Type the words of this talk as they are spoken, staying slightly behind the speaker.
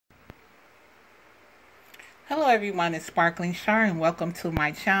Hello everyone, it's Sparkling Char and welcome to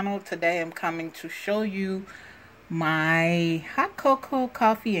my channel. Today I'm coming to show you my hot cocoa,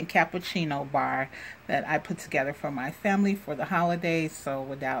 coffee, and cappuccino bar that I put together for my family for the holidays. So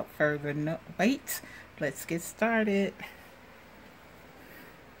without further wait, let's get started.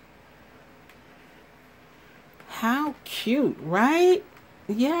 How cute, right?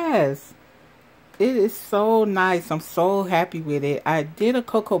 Yes. It is so nice. I'm so happy with it. I did a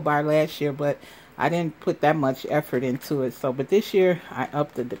cocoa bar last year, but I didn't put that much effort into it. But this year I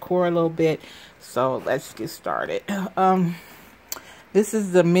upped the decor a little bit. So let's get started. This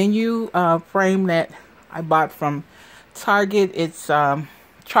is the menu frame that I bought from Target. It's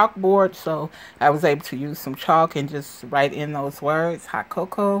chalkboard, so I was able to use some chalk and just write in those words: hot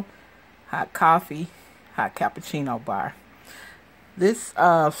cocoa, hot coffee, hot cappuccino bar. This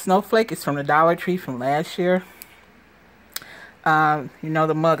snowflake is from the Dollar Tree from last year. You know,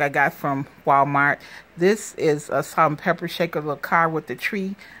 the mug I got from Walmart. This is a salt and pepper shaker, little car with the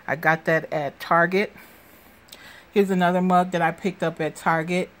tree. I got that at Target. Here's another mug that I picked up at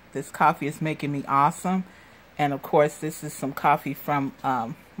Target. This coffee is making me awesome. And of course, this is some coffee from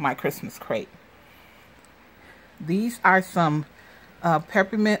my Christmas crate. These are some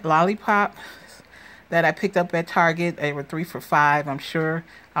peppermint lollipops that I picked up at Target. They were 3 for $5. I'm sure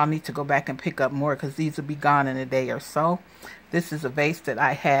I'll need to go back and pick up more because these will be gone in a day or so. This is a vase that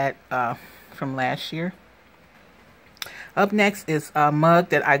I had from last year. Up next is a mug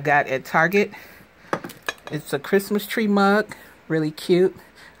that I got at Target. It's a Christmas tree mug, really cute.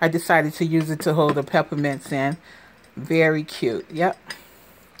 I decided to use it to hold the peppermints in. Very cute, yep.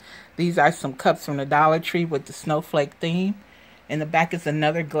 These are some cups from the Dollar Tree with the snowflake theme. In the back is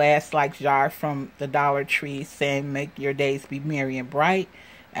another glass-like jar from the Dollar Tree saying, "Make your days be merry and bright."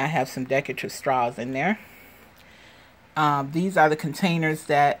 I have some decorative straws in there. These are the containers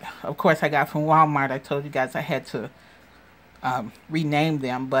that, of course, I got from Walmart. I told you guys I had to rename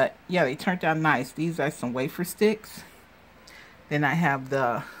them, but yeah, they turned out nice. These are some wafer sticks. Then I have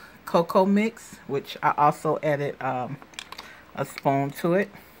the cocoa mix, which I also added a spoon to it.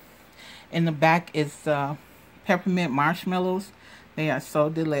 In the back is peppermint marshmallows. They are so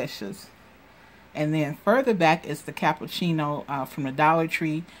delicious. And then further back is the cappuccino from the Dollar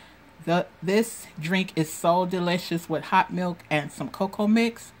Tree. This drink is so delicious with hot milk and some cocoa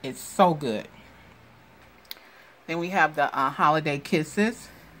mix. It's so good. Then we have the holiday kisses.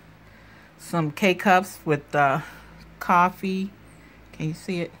 Some K-cups with coffee. Can you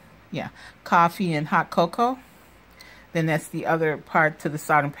see it? Yeah. Coffee and hot cocoa. Then that's the other part to the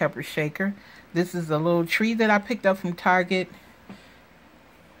salt and pepper shaker. This is a little tree that I picked up from Target.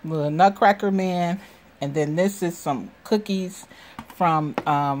 Little Nutcracker Man. And then this is some cookies from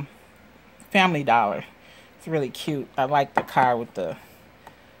Family Dollar. It's really cute. I like the car with the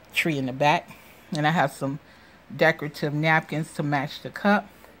tree in the back. And I have some decorative napkins to match the cup.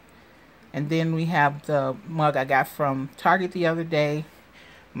 And then we have the mug I got from Target the other day.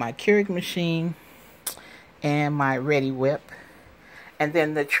 My Keurig machine. And my Ready Whip. And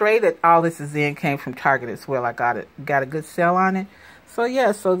then the tray that all this is in came from Target as well. I got a good sale on it. So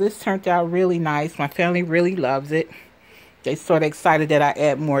yeah, so this turned out really nice. My family really loves it. They sort of excited that I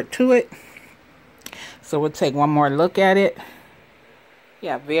add more to it. So we'll take one more look at it.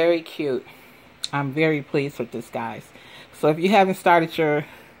 Yeah, very cute. I'm very pleased with this, guys. So if you haven't started your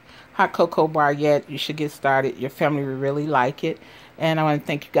hot cocoa bar yet, you should get started. Your family will really like it. And I want to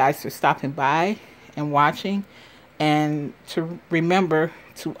thank you guys for stopping by and watching. And to remember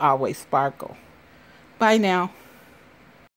to always sparkle. Bye now.